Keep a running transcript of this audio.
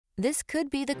This could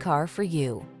be the car for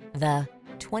you. The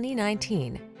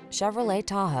 2019 Chevrolet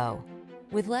Tahoe.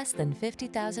 With less than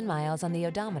 50,000 miles on the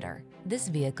odometer, this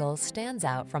vehicle stands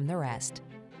out from the rest.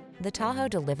 The Tahoe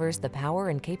delivers the power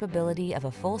and capability of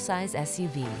a full-size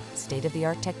SUV,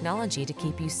 state-of-the-art technology to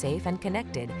keep you safe and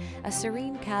connected, a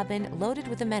serene cabin loaded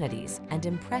with amenities, and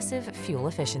impressive fuel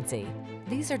efficiency.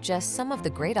 These are just some of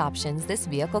the great options this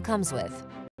vehicle comes with: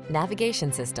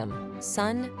 navigation system,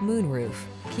 sun, moonroof,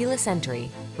 keyless entry,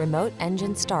 remote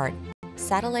engine start,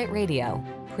 satellite radio,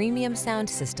 premium sound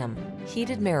system,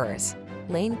 heated mirrors,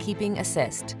 lane keeping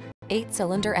assist,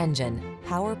 8-cylinder engine,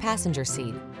 power passenger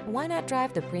seat. Why not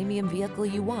drive the premium vehicle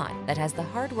you want that has the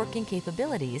hard-working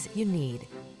capabilities you need?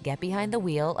 Get behind the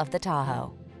wheel of the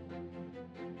Tahoe.